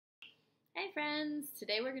Hi friends!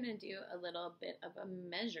 Today we're going to do a little bit of a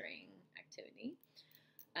measuring activity.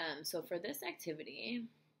 So for this activity,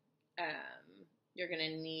 you're going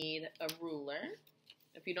to need a ruler.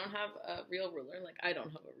 If you don't have a real ruler, like I don't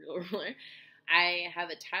have a real ruler, I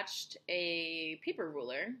have attached a paper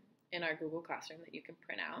ruler in our Google Classroom that you can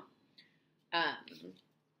print out.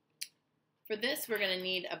 For this, we're going to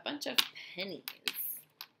need a bunch of pennies.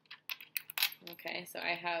 Okay, so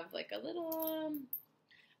I have like a little...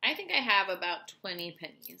 I think I have about 20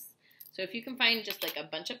 pennies. So if you can find just like a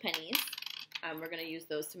bunch of pennies, we're going to use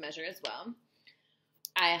those to measure as well.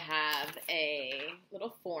 I have a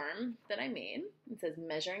little form that I made. It says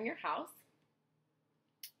measuring your house.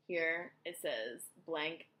 Here it says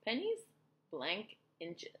blank pennies, blank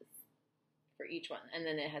inches for each one. And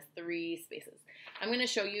then it has 3 spaces. I'm going to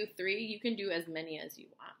show you 3. You can do as many as you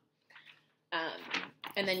want.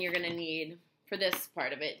 And then you're going to need, for this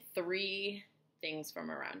part of it, 3 things from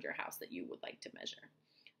around your house that you would like to measure.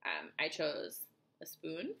 I chose a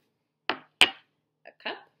spoon, a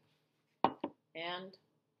cup, and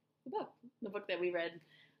the book that we read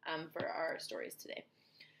for our stories today.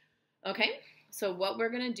 Okay, so what we're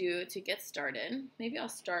going to do to get started, maybe I'll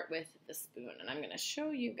start with the spoon, and I'm going to show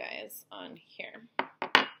you guys on here.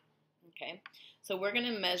 Okay, so we're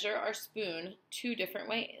going to measure our spoon 2 different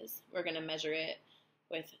ways. We're going to measure it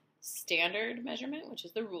with standard measurement, which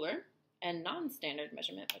is the ruler, and non-standard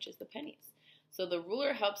measurement, which is the pennies. So the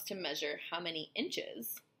ruler helps to measure how many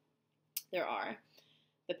inches there are.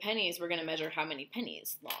 The pennies, we're going to measure how many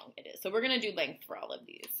pennies long it is. So we're going to do length for all of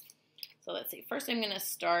these. So let's see. First, I'm going to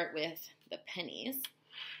start with the pennies.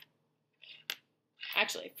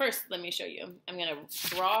 Actually, first, let me show you. I'm going to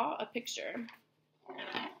draw a picture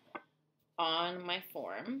on my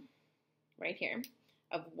form right here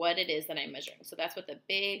of what it is that I'm measuring. So that's what the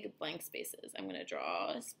big blank space is. I'm going to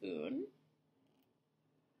draw a spoon.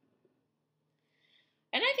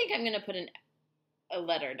 And I think I'm going to put a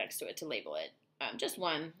letter next to it to label it. Just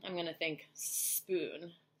one. I'm going to think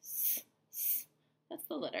spoon. That's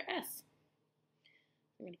the letter S.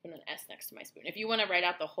 I'm going to put an S next to my spoon. If you want to write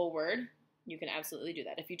out the whole word, you can absolutely do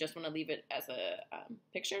that. If you just want to leave it as a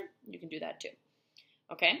picture, you can do that too.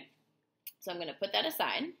 Okay? So I'm going to put that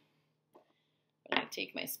aside. I'm going to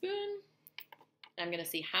take my spoon, and I'm going to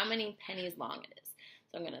see how many pennies long it is.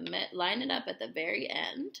 So I'm going to line it up at the very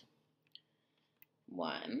end.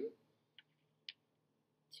 1,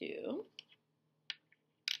 2,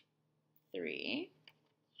 3,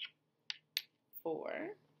 4,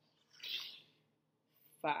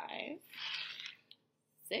 5,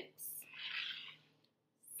 6,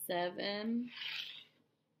 7,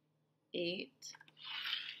 8,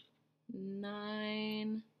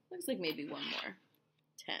 9, looks like maybe one more,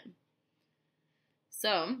 10.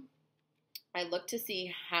 So I look to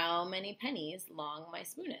see how many pennies long my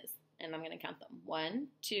spoon is, and I'm going to count them. 1,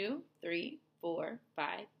 2, 3, 4,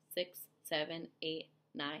 5, 6, 7, 8,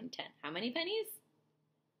 9, 10. How many pennies?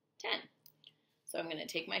 10. So I'm going to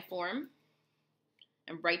take my form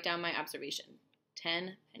and write down my observation.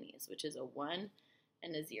 10 pennies, which is a 1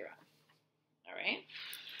 and a 0. All right?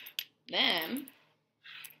 Then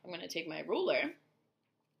I'm going to take my ruler.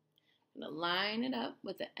 I'm going to line it up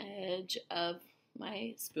with the edge of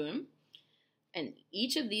my spoon. And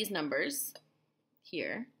each of these numbers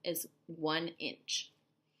here is 1 inch.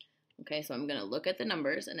 Okay, so I'm going to look at the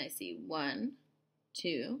numbers and I see 1,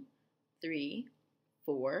 2, 3,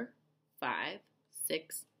 4, 5,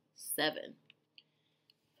 6, 7.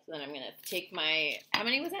 So then I'm going to take my, how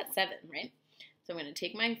many was that? 7, right? So I'm going to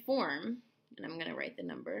take my form and I'm going to write the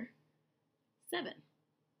number 7.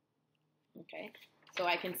 Okay, so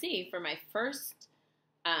I can see for my first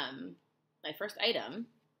item,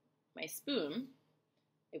 my spoon,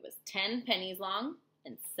 it was 10 pennies long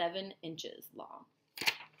and 7 inches long.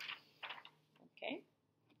 Okay,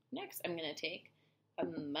 next I'm going to take a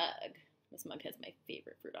mug. This mug has my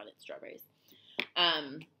favorite fruit on it, strawberries.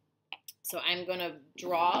 So I'm going to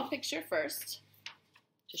draw a picture first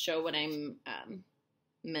to show what I'm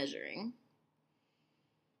measuring.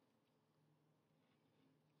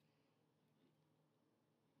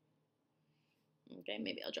 Okay,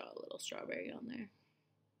 maybe I'll draw a little strawberry on there.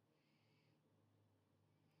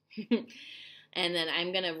 And then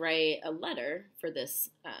I'm going to write a letter for this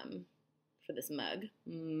mug.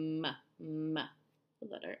 The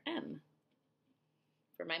letter M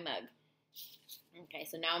for my mug. Okay,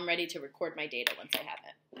 so now I'm ready to record my data once I have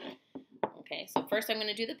it. Okay, so first I'm going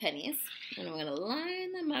to do the pennies, and I'm going to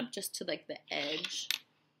line them up just to like the edge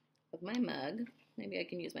of my mug. Maybe I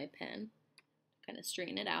can use my pen to kind of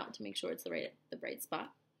straighten it out to make sure it's the right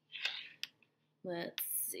spot. Let's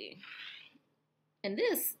see. And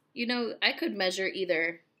this, you know, I could measure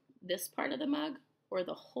either this part of the mug or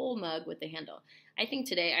the whole mug with the handle. I think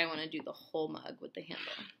today I want to do the whole mug with the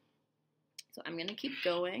handle. So I'm going to keep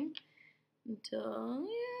going until,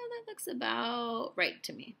 yeah, that looks about right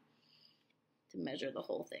to me to measure the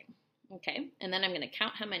whole thing. Okay, and then I'm going to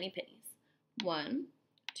count how many pennies. 1,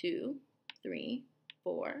 2, 3,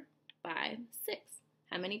 4, 5, 6.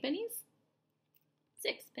 How many pennies?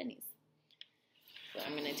 6 pennies. So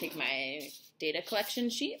I'm going to take my data collection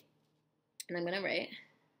sheet and I'm going to write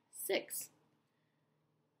 6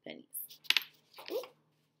 pennies. Ooh,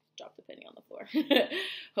 dropped the penny on the floor.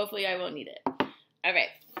 Hopefully I won't need it. All right.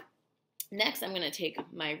 Next, I'm going to take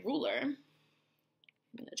my ruler. I'm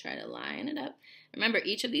going to try to line it up. Remember,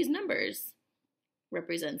 each of these numbers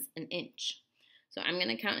represents an inch. So I'm going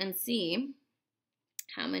to count and see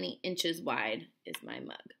how many inches wide is my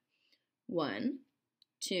mug. 1,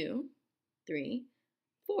 2, 3,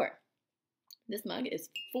 4. This mug is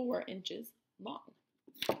 4 inches long.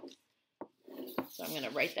 So I'm going to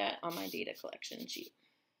write that on my data collection sheet.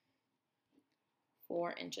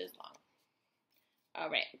 4 inches long. All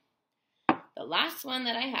right. The last one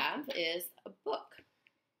that I have is a book.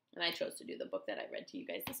 And I chose to do the book that I read to you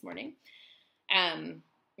guys this morning.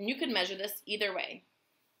 You could measure this either way.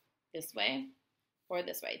 This way or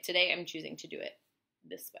this way. Today I'm choosing to do it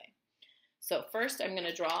this way. So first I'm going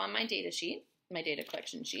to draw on my data sheet, my data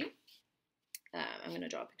collection sheet. I'm going to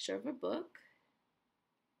draw a picture of a book.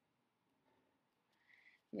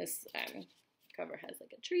 This cover has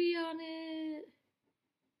like a tree on it.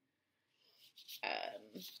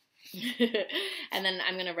 And then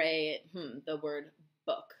I'm going to write the word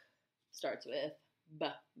book. Starts with B,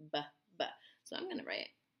 B, B. So I'm going to write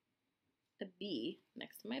a B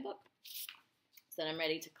next to my book. So then I'm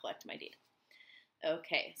ready to collect my data.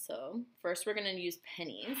 Okay, so first we're going to use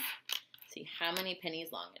pennies. See how many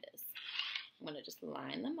pennies long it is. I'm going to just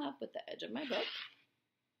line them up with the edge of my book.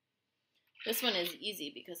 This one is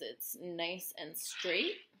easy because it's nice and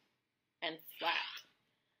straight and flat.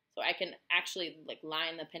 So I can actually like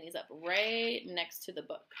line the pennies up right next to the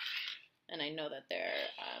book. And I know that they're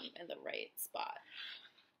in the right spot.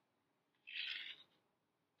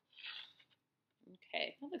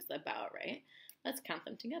 Okay, that looks about right. Let's count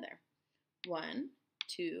them together. 1,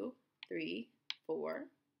 2, 3, 4,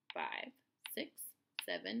 5, 6,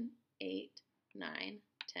 7, 8, 9,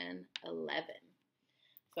 10, 11.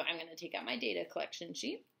 So I'm going to take out my data collection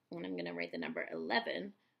sheet and I'm going to write the number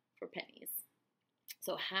 11 for pennies.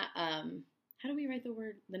 So how do we write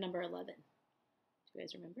the number 11? Do you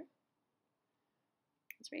guys remember?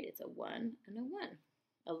 That's right, it's a 1 and a 1.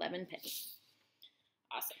 11 pennies.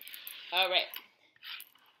 Awesome. All right.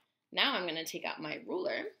 Now I'm going to take out my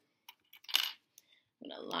ruler. I'm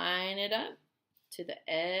going to line it up to the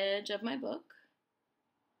edge of my book.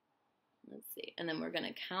 Let's see. And then we're going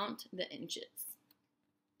to count the inches.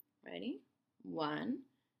 Ready? 1,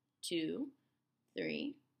 2,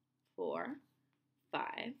 3, 4, 5,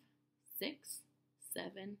 6,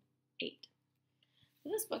 7, 8. So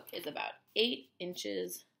this book is about 8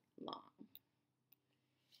 inches long.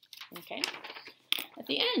 Okay. At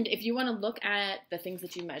the end, if you want to look at the things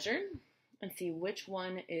that you measured and see which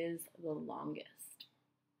one is the longest.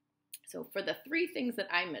 So for the 3 things that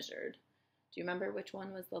I measured, do you remember which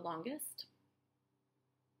one was the longest?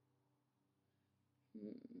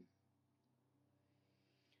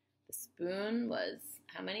 The spoon was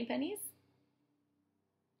how many pennies?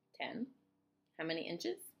 10. How many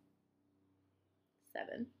inches?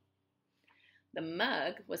 7. The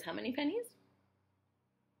mug was how many pennies?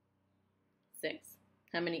 6.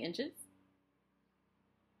 How many inches?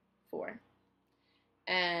 4.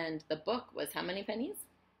 And the book was how many pennies?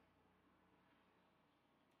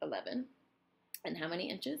 11. And how many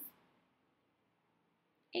inches?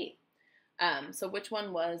 8. So which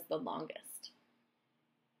one was the longest?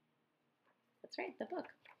 That's right, the book.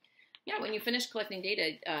 Yeah, when you finish collecting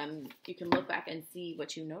data, you can look back and see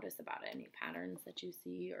what you notice about it, any patterns that you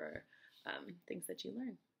see or things that you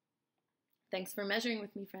learn. Thanks for measuring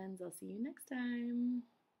with me, friends. I'll see you next time.